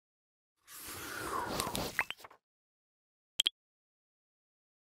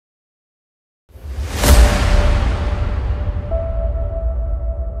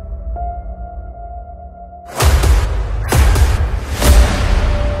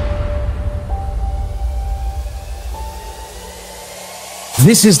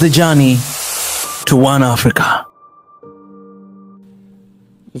This is the journey to One Africa.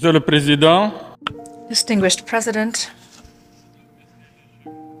 Monsieur le Président, Distinguished President,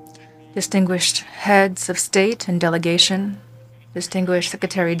 distinguished heads of state and delegation, distinguished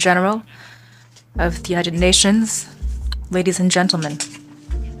Secretary General of the United Nations, ladies and gentlemen.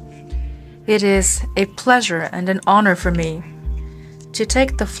 It is a pleasure and an honor for me to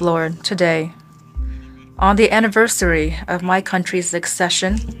take the floor today on the anniversary of my country's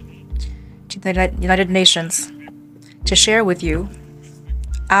accession to the United Nations to share with you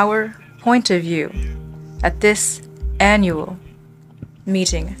our point of view at this annual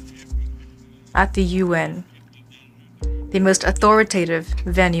meeting at the UN, the most authoritative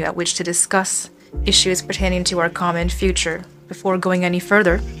venue at which to discuss issues pertaining to our common future. Before going any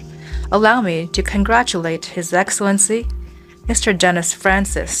further, allow me to congratulate His Excellency, Mr. Dennis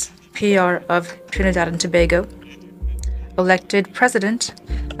Francis, PR of Trinidad and Tobago, elected President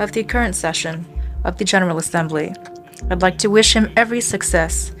of the current session of the General Assembly. I'd like to wish him every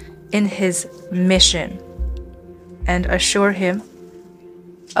success in his mission and assure him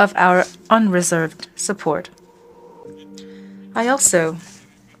of our unreserved support. I also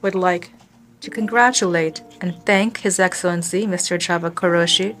would like to congratulate and thank His Excellency Mr. Chaba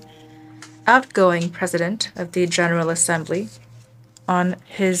Koroshi, outgoing President of the General Assembly, on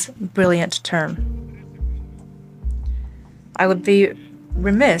his brilliant term. I would be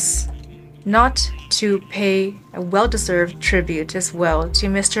remiss not to pay a well-deserved tribute as well to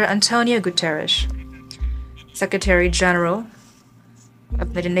Mr. Antonio Guterres, Secretary General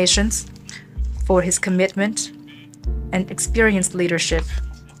of the United Nations, for his commitment and experienced leadership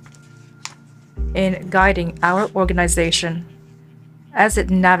in guiding our organization as it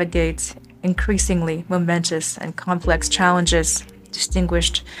navigates increasingly momentous and complex challenges.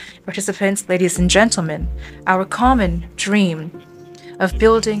 Distinguished participants, ladies and gentlemen, our common dream of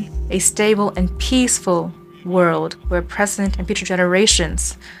building a stable and peaceful world where present and future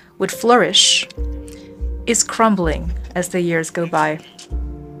generations would flourish is crumbling as the years go by.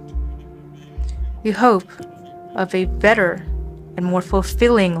 The hope of a better and more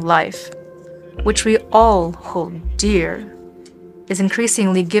fulfilling life, which we all hold dear, is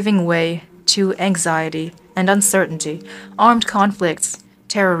increasingly giving way to anxiety and uncertainty, armed conflicts,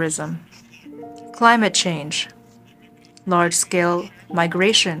 terrorism, climate change, large-scale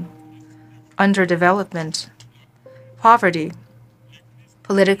migration, underdevelopment, poverty,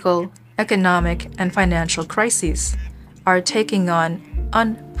 political, economic, and financial crises are taking on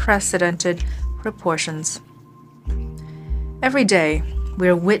unprecedented proportions. Every day, we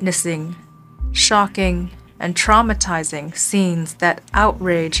are witnessing shocking and traumatizing scenes that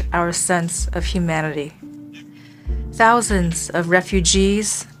outrage our sense of humanity. Thousands of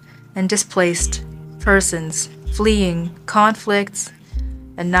refugees and displaced persons fleeing conflicts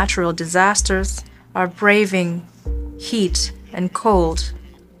and natural disasters are braving heat and cold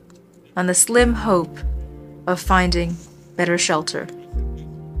on the slim hope of finding better shelter.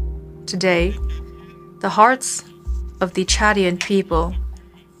 Today, the hearts of the Chadian people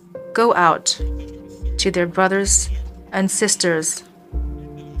go out to their brothers and sisters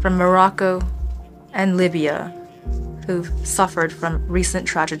from Morocco and Libya who've suffered from recent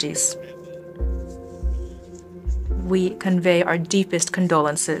tragedies. We convey our deepest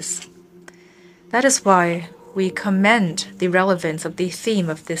condolences. That is why we commend the relevance of the theme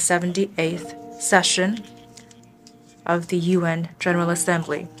of the 78th session of the UN General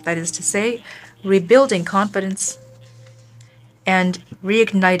Assembly. That is to say, rebuilding confidence and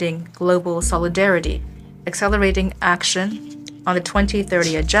reigniting global solidarity, accelerating action on the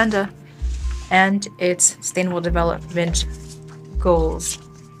 2030 Agenda and its Sustainable Development Goals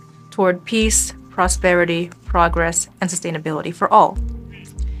toward peace, prosperity, progress, and sustainability for all.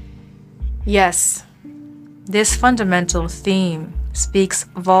 Yes, this fundamental theme speaks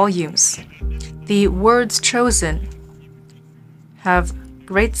volumes. The words chosen have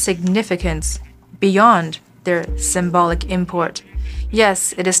great significance beyond their symbolic import.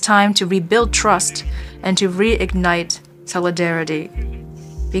 Yes, it is time to rebuild trust and to reignite solidarity,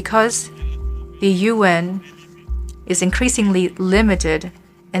 because the UN is increasingly limited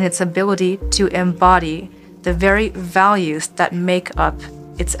in its ability to embody the very values that make up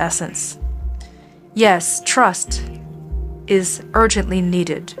its essence. Yes, trust is urgently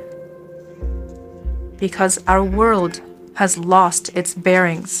needed because our world has lost its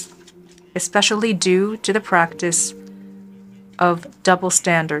bearings, especially due to the practice of double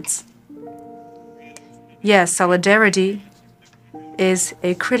standards. Yes, solidarity is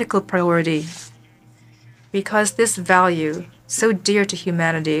a critical priority because this value, so dear to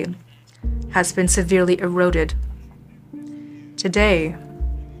humanity, has been severely eroded. Today,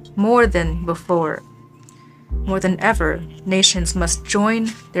 More than before, more than ever, nations must join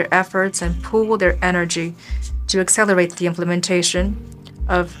their efforts and pool their energy to accelerate the implementation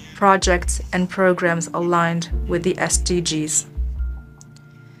of projects and programs aligned with the SDGs.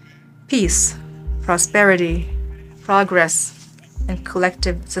 Peace, prosperity, progress, and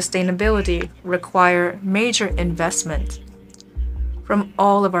collective sustainability require major investment from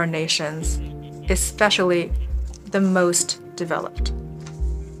all of our nations, especially the most developed.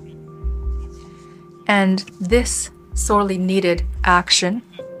 And this sorely needed action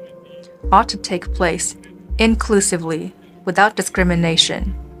ought to take place inclusively, without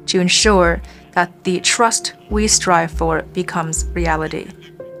discrimination, to ensure that the trust we strive for becomes reality.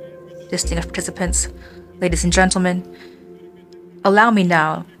 Distinguished participants, ladies and gentlemen, allow me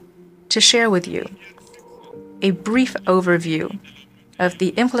now to share with you a brief overview of the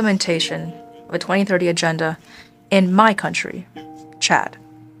implementation of a 2030 agenda in my country, Chad.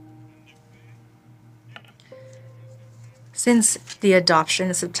 Since the adoption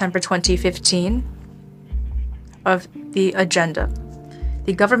in September 2015 of the agenda,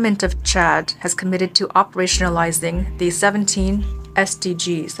 the government of Chad has committed to operationalizing the 17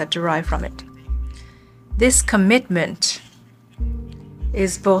 SDGs that derive from it. This commitment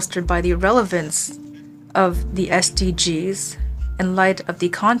is bolstered by the relevance of the SDGs in light of the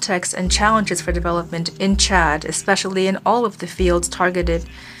context and challenges for development in Chad, especially in all of the fields targeted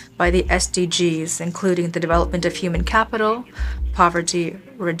by the SDGs, including the development of human capital, poverty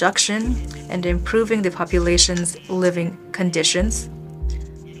reduction, and improving the population's living conditions,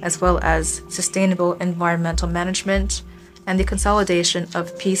 as well as sustainable environmental management and the consolidation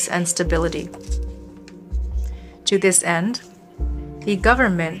of peace and stability. To this end, the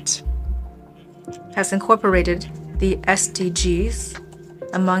government has incorporated the SDGs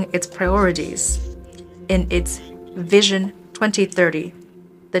among its priorities in its Vision 2030,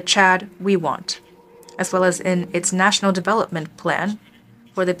 the Chad we want, as well as in its National Development Plan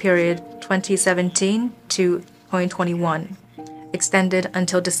for the period 2017 to 2021, extended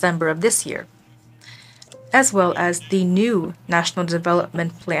until December of this year, as well as the new National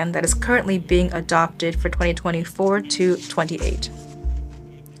Development Plan that is currently being adopted for 2024 to 28.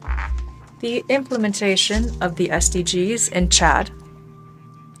 The implementation of the SDGs in Chad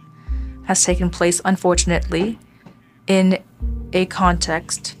has taken place, unfortunately, in a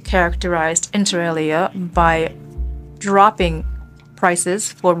context characterized inter alia by dropping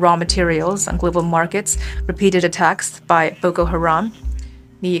prices for raw materials on global markets, repeated attacks by Boko Haram,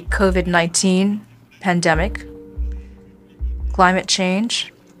 the COVID-19 pandemic, climate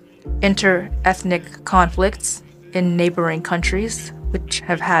change, inter-ethnic conflicts in neighboring countries, which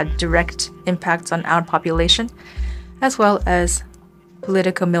have had direct impacts on our population, as well as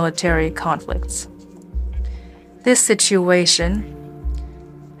politico-military conflicts. This situation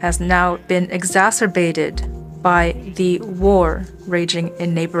has now been exacerbated by the war raging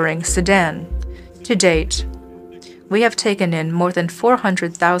in neighboring Sudan. To date, we have taken in more than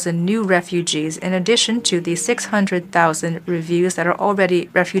 400,000 new refugees, in addition to the 600,000 refugees that are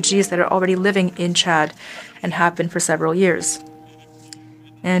already living in Chad and have been for several years.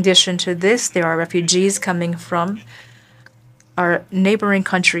 In addition to this, there are refugees coming from our neighboring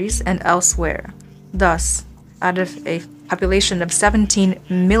countries and elsewhere. Thus, out of a population of 17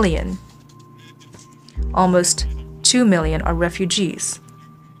 million, almost 2 million are refugees.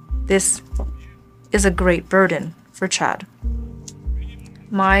 This is a great burden for Chad.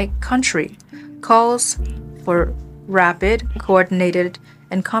 My country calls for rapid, coordinated,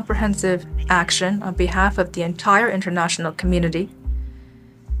 and comprehensive action on behalf of the entire international community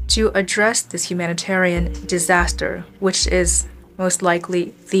to address this humanitarian disaster, which is most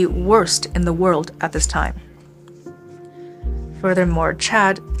likely the worst in the world at this time. Furthermore,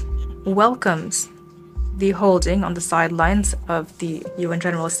 Chad welcomes the holding on the sidelines of the UN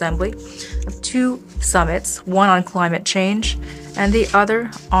General Assembly of two summits, one on climate change and the other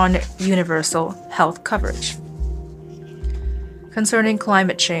on universal health coverage. Concerning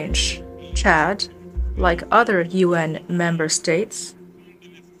climate change, Chad, like other UN member states,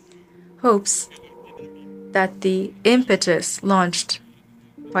 hopes that the impetus launched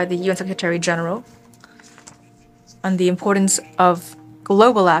by the UN Secretary General on the importance of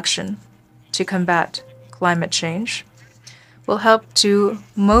global action to combat climate change will help to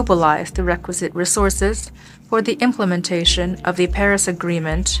mobilize the requisite resources for the implementation of the Paris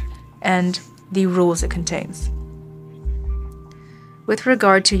Agreement and the rules it contains. With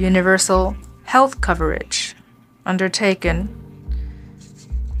regard to universal health coverage undertaken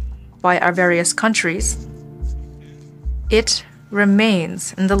by our various countries, it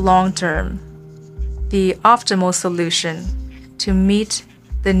remains in the long term the optimal solution to meet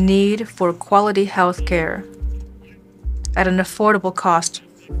the need for quality health care at an affordable cost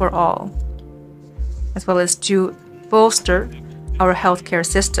for all, as well as to bolster our healthcare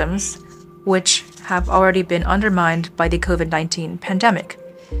systems, which have already been undermined by the COVID-19 pandemic.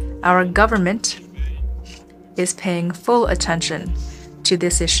 Our government is paying full attention to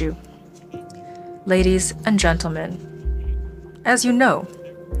this issue. Ladies and gentlemen, as you know,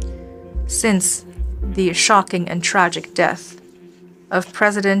 since the shocking and tragic death of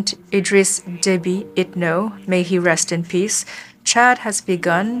President Idriss Déby Itno, may he rest in peace, Chad has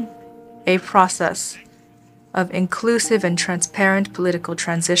begun a process of inclusive and transparent political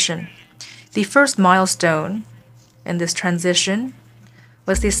transition. The first milestone in this transition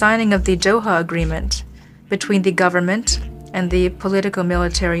was the signing of the Doha Agreement between the government and the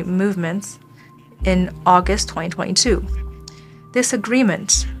politico-military movements in August 2022. This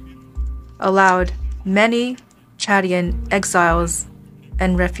agreement allowed many Chadian exiles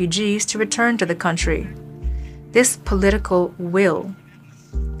and refugees to return to the country. This political will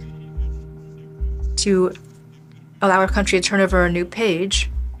to allow our country to turn over a new page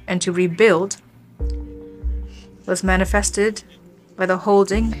and to rebuild was manifested by the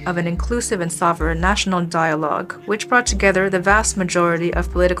holding of an inclusive and sovereign national dialogue, which brought together the vast majority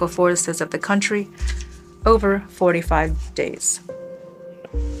of political forces of the country over 45 days.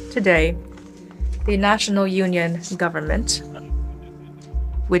 Today, the National Union government,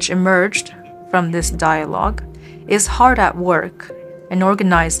 which emerged from this dialogue, is hard at work in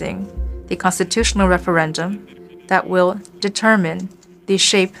organizing the constitutional referendum that will determine the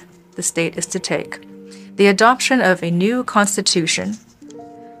shape the state is to take. The adoption of a new constitution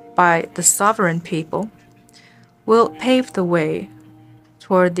by the sovereign people will pave the way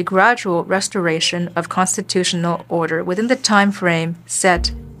toward the gradual restoration of constitutional order within the time frame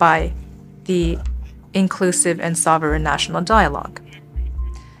set by the inclusive and sovereign national dialogue.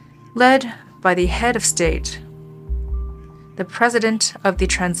 Led by the head of state, the president of the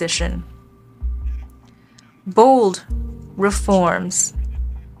transition, bold reforms,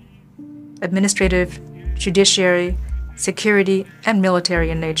 administrative, judiciary, security, and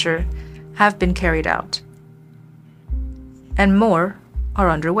military in nature, have been carried out, and more are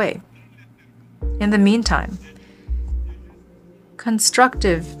underway. In the meantime,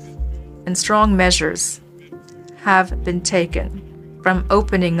 constructive and strong measures have been taken, from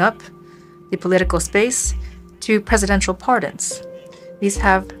opening up the political space to presidential pardons. These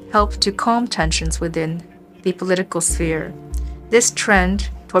have helped to calm tensions within the political sphere. This trend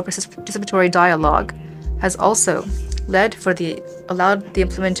toward participatory dialogue has also allowed the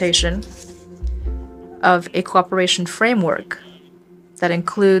implementation of a cooperation framework that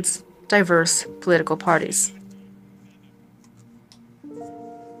includes diverse political parties.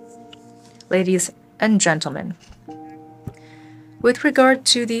 Ladies and gentlemen, with regard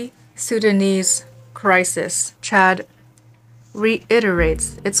to the Sudanese crisis, Chad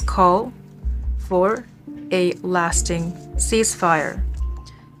reiterates its call for a lasting ceasefire.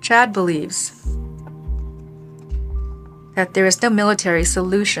 Chad believes that there is no military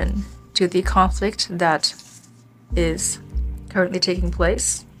solution to the conflict that is currently taking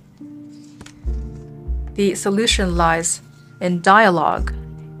place. The solution lies in dialogue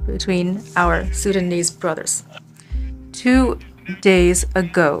between our Sudanese brothers. 2 days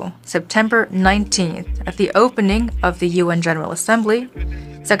ago, September 19th, at the opening of the UN General Assembly,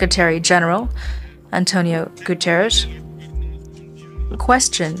 Secretary General Antonio Guterres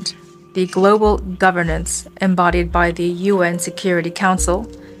questioned the global governance embodied by the UN Security Council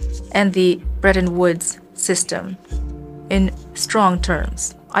and the Bretton Woods system in strong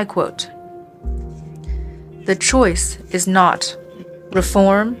terms. I quote, "The choice is not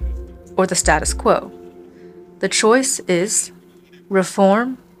reform or the status quo. The choice is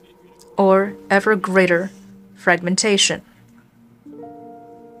reform or ever greater fragmentation.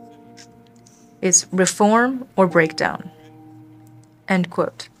 It's reform or breakdown." End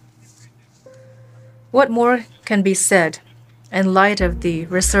quote. What more can be said in light of the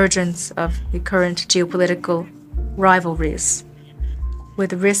resurgence of the current geopolitical rivalries,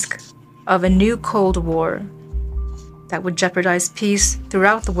 with risk of a new Cold War that would jeopardize peace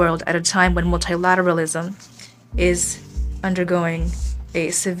throughout the world at a time when multilateralism is undergoing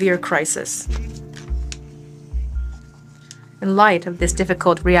a severe crisis? In light of this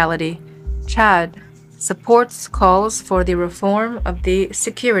difficult reality, Chad supports calls for the reform of the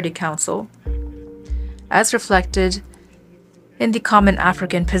Security Council, as reflected in the Common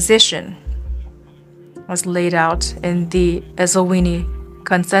African Position, as laid out in the Eswahili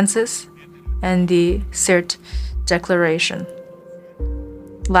Consensus and the Sirte Declaration.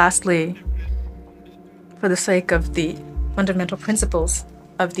 Lastly, for the sake of the fundamental principles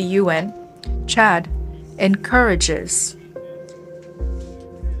of the UN, Chad encourages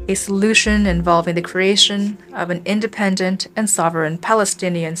a solution involving the creation of an independent and sovereign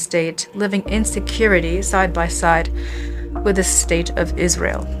Palestinian state living in security side by side with the State of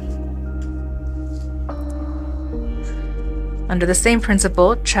Israel. Under the same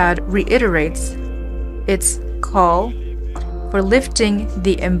principle, Chad reiterates its call for lifting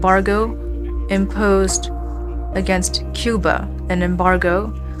the embargo imposed against Cuba, an embargo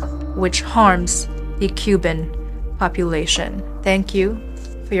which harms the Cuban population. Thank you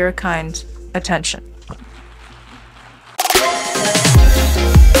for your kind attention.